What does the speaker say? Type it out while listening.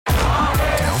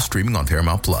streaming on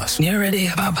Paramount Plus. You ready,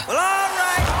 Bob? Well, all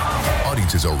right.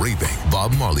 Audiences are raving.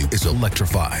 Bob Marley is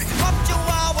electrifying.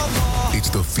 It's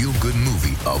the feel-good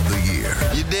movie of the year.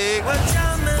 You dig?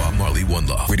 Bob Marley, One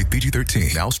Love. Rated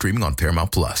PG-13. Now streaming on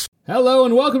Paramount Plus. Hello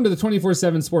and welcome to the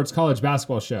 247 Sports College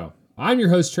Basketball Show. I'm your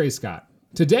host, Trey Scott.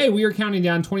 Today we are counting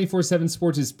down 247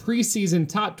 Sports' preseason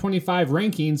top 25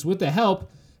 rankings with the help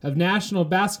of national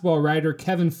basketball writer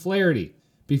Kevin Flaherty.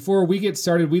 Before we get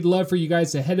started, we'd love for you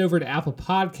guys to head over to Apple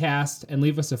Podcasts and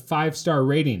leave us a 5-star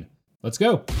rating. Let's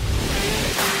go.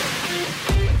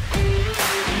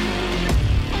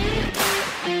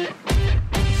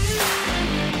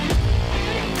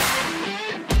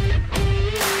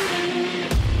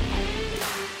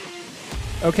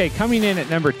 Okay, coming in at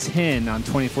number 10 on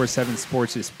 247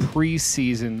 Sports'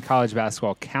 preseason college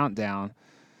basketball countdown.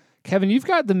 Kevin, you've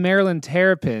got the Maryland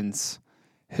Terrapins,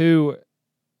 who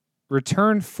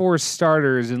return 4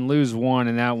 starters and lose 1,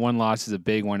 and that one loss is a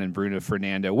big one in Bruno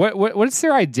Fernando. What's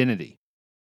their identity?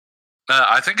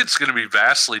 I think it's going to be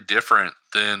vastly different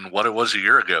than what it was a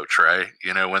year ago, Trey.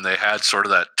 You know, when they had sort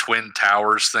of that Twin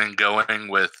Towers thing going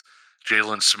with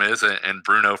Jalen Smith and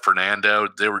Bruno Fernando,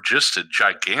 they were just a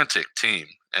gigantic team.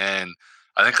 And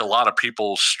I think a lot of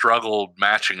people struggled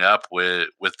matching up with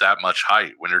that much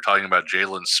height when you're talking about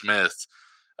Jalen Smith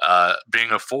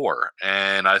being a 4.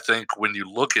 And I think when you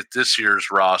look at this year's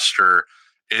roster,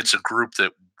 it's a group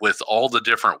that with all the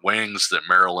different wings that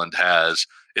Maryland has,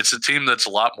 it's a team that's a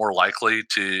lot more likely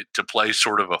to play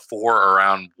sort of a 4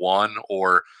 around 1,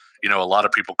 or, you know, a lot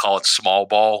of people call it small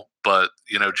ball. But,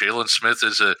 you know, Jalen Smith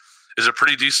is a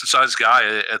pretty decent sized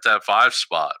guy at that 5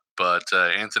 spot. But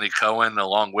Anthony Cohen,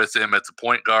 along with him at the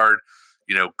point guard,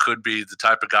 you know, could be the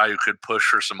type of guy who could push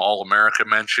for some All-America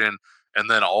mention. And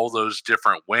then all those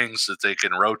different wings that they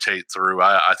can rotate through.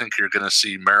 I think you're going to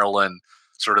see Maryland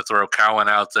sort of throw Cowan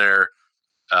out there,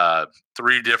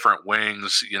 3 different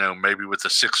wings, you know, maybe with a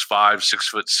 6'5",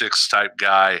 6'6" type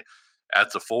guy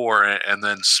at the 4, and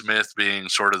then Smith being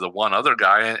sort of the one other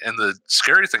guy. And the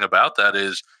scary thing about that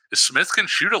is Smith can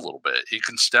shoot a little bit. He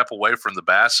can step away from the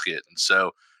basket. And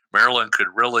so Maryland could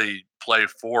really play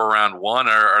 4 around 1,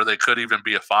 or they could even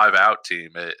be a 5-out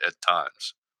team at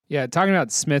times. Yeah, talking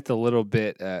about Smith a little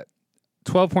bit,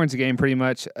 12 points a game pretty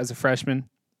much as a freshman,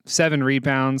 7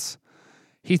 rebounds.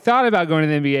 He thought about going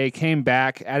to the NBA, came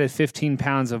back, added 15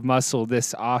 pounds of muscle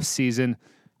this offseason.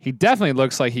 He definitely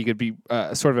looks like he could be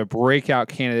sort of a breakout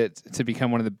candidate to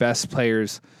become one of the best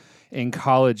players in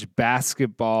college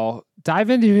basketball. Dive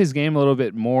into his game a little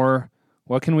bit more.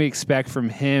 What can we expect from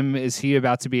him? Is he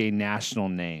about to be a national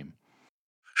name?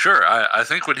 Sure. I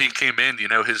think when he came in, you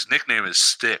know, his nickname is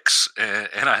Sticks.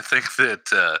 And I think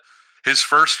that his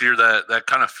first year that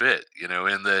kind of fit, you know,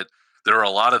 in that there were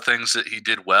a lot of things that he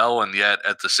did well. And yet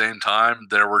at the same time,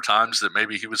 there were times that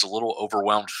maybe he was a little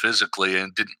overwhelmed physically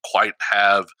and didn't quite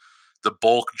have the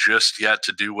bulk just yet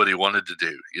to do what he wanted to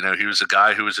do. You know, he was a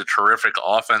guy who was a terrific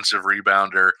offensive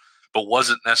rebounder, but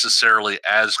wasn't necessarily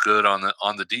as good on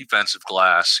the defensive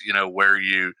glass, you know, where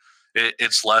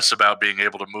it's less about being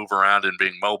able to move around and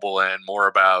being mobile and more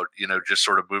about, you know, just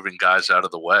sort of moving guys out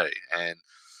of the way. And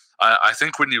I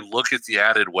think when you look at the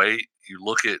added weight, you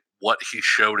look at what he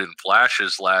showed in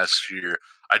flashes last year,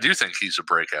 I do think he's a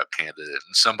breakout candidate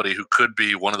and somebody who could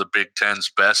be one of the Big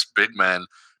Ten's best big men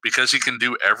because he can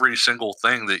do every single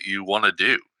thing that you want to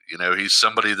do. You know, he's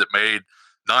somebody that made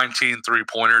 19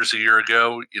 3-pointers a year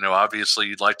ago. You know, obviously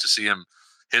you'd like to see him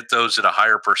hit those at a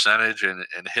higher percentage and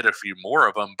hit a few more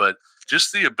of them, but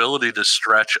just the ability to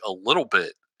stretch a little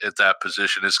bit at that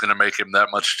position is going to make him that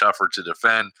much tougher to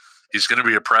defend. He's going to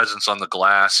be a presence on the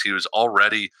glass. He was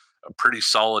already a pretty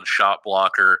solid shot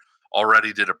blocker,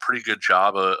 already did a pretty good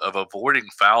job of avoiding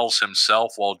fouls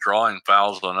himself while drawing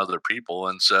fouls on other people.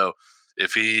 And so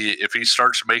if he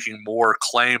starts making more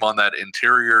claim on that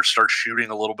interior, starts shooting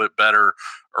a little bit better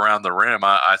around the rim,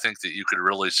 I think that you could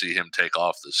really see him take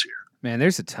off this year. Man,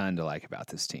 there's a ton to like about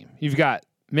this team. You've got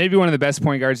maybe one of the best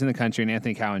point guards in the country in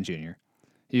Anthony Cowan Jr.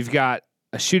 You've got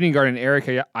a shooting guard in Eric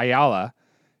Ayala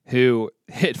who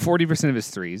hit 40% of his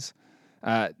threes.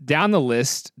 Down the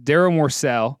list, Daryl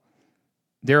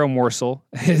Morsell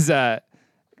is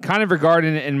kind of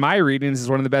regarded in my readings as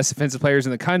one of the best defensive players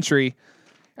in the country.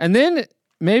 And then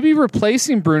maybe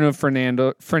replacing Bruno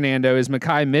Fernando is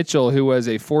Mekhi Mitchell, who was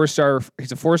a 4-star.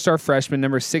 He's a 4-star freshman,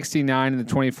 number 69 in the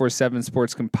 247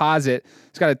 Sports composite.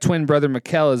 He's got a twin brother,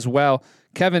 Mikal, as well.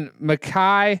 Kevin,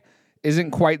 Mekhi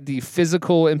isn't quite the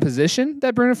physical imposition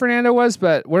that Bruno Fernando was,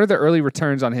 but what are the early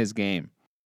returns on his game?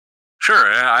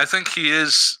 Sure. I think he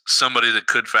is somebody that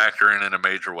could factor in a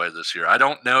major way this year. I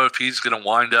don't know if he's going to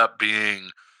wind up being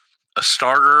a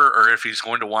starter or if he's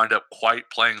going to wind up quite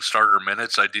playing starter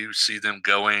minutes. I do see them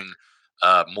going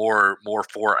more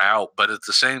 4 out, but at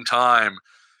the same time,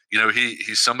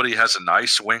 he's somebody who has a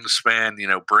nice wingspan,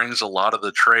 brings a lot of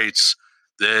the traits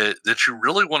that you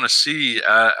really want to see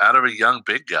out of a young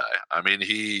big guy. I mean,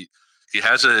 he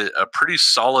has a pretty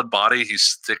solid body.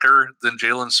 He's thicker than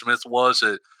Jalen Smith was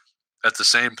at the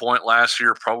same point last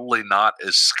year, probably not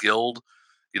as skilled.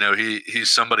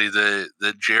 He's somebody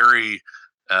that Jerry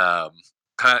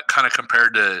kind of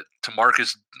compared to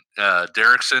Marcus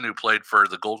Derrickson, who played for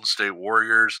the Golden State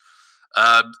Warriors.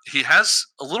 He has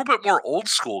a little bit more old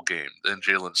school game than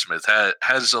Jalen Smith,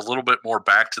 has a little bit more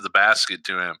back to the basket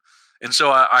to him. And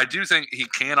so I do think he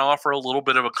can offer a little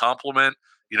bit of a compliment.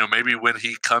 Maybe when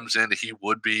he comes in, he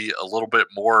would be a little bit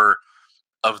more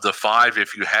of the 5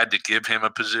 if you had to give him a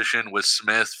position, with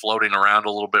Smith floating around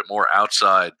a little bit more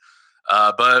outside.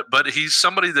 But he's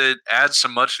somebody that adds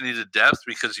some much needed depth,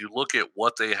 because you look at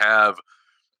what they have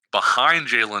behind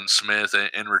Jalen Smith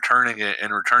and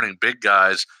returning big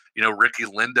guys. Ricky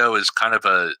Lindo is kind of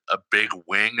a big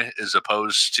wing as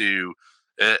opposed to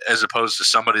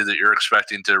somebody that you're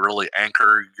expecting to really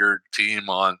anchor your team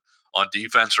on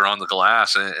defense or on the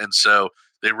glass. And so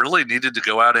they really needed to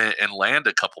go out and land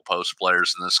a couple post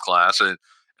players in this class. And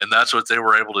that's what they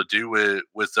were able to do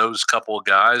with those couple of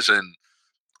guys. And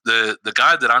the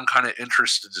guy that I'm kind of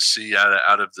interested to see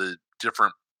out of the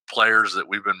different players that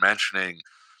we've been mentioning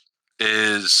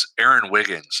is Aaron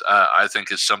Wiggins. I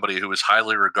think is somebody who was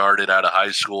highly regarded out of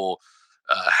high school,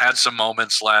 had some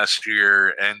moments last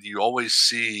year, and you always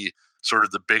see sort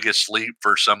of the biggest leap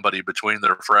for somebody between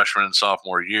their freshman and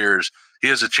sophomore years. He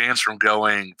has a chance from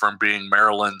being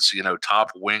Maryland's,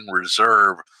 top wing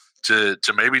reserve to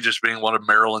maybe just being one of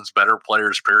Maryland's better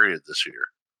players, period, this year.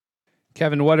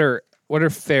 Kevin, what are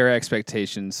fair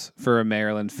expectations for a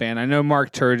Maryland fan? I know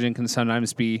Mark Turgeon can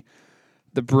sometimes be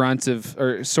the brunt of,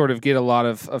 or sort of get a lot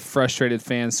of frustrated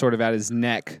fans sort of at his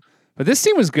neck. But this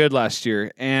team was good last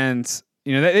year, and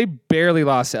they barely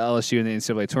lost to LSU in the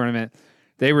NCAA tournament.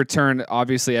 They returned,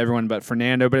 obviously, everyone but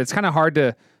Fernando, but it's kind of hard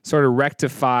to sort of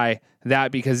rectify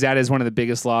that because that is one of the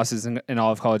biggest losses in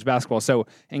all of college basketball. So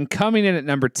in coming in at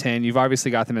number 10, you've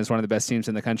obviously got them as one of the best teams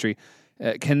in the country.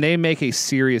 Can they make a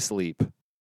serious leap?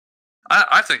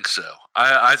 I think so.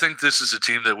 I think this is a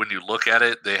team that when you look at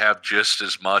it, they have just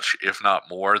as much, if not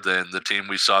more, than the team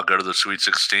we saw go to the Sweet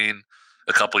 16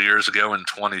 a couple years ago in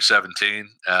 2017.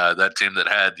 That team that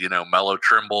had, Melo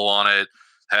Trimble on it,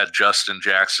 had Justin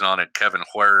Jackson on it, Kevin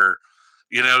Huerter.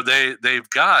 They've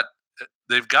got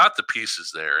the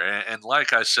pieces there. And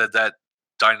like I said, that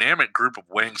dynamic group of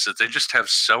wings that they just have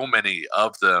so many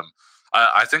of them,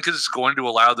 I think is going to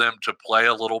allow them to play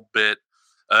a little bit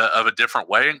of a different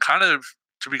way, and kind of,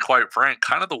 to be quite frank,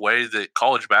 kind of the way that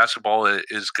college basketball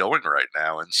is going right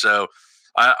now. And so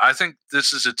I think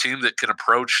this is a team that can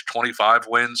approach 25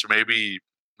 wins, maybe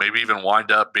even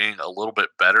wind up being a little bit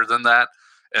better than that.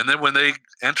 And then when they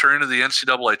enter into the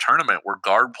NCAA tournament, where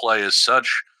guard play is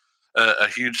such a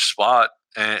huge spot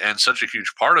and such a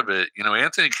huge part of it,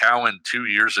 Anthony Cowan 2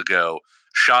 years ago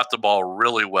shot the ball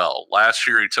really well. Last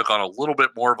year, he took on a little bit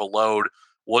more of a load,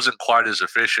 wasn't quite as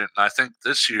efficient. And I think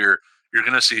this year you're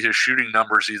going to see his shooting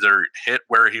numbers either hit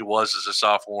where he was as a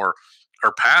sophomore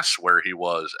or pass where he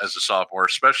was as a sophomore,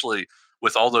 especially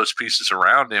with all those pieces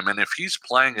around him. And if he's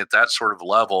playing at that sort of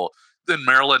level, then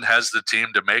Maryland has the team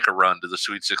to make a run to the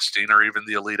Sweet 16 or even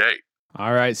the Elite Eight.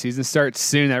 All right, season starts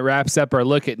soon. That wraps up our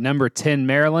look at number 10,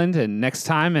 Maryland. And next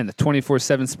time in the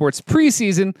 247 Sports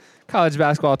preseason college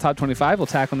basketball top 25, we'll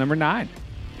tackle number 9.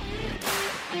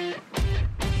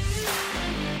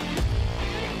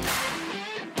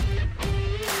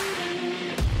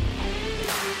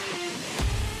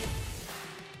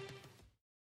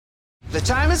 The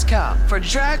time has come for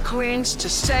drag queens to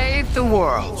save the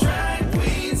world.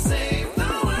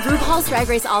 RuPaul's Drag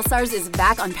Race All-Stars is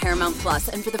back on Paramount Plus,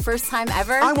 and for the first time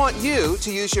ever, I want you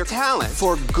to use your talent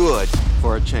for good,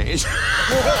 for a change. 8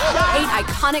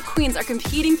 iconic queens are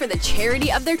competing for the charity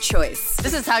of their choice.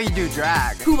 This is how you do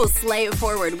drag. Who will slay it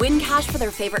forward, win cash for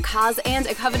their favorite cause, and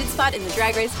a coveted spot in the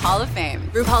Drag Race Hall of Fame.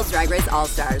 RuPaul's Drag Race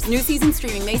All-Stars. New season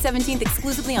streaming May 17th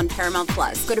exclusively on Paramount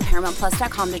Plus. Go to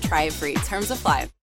ParamountPlus.com to try it free. Terms apply.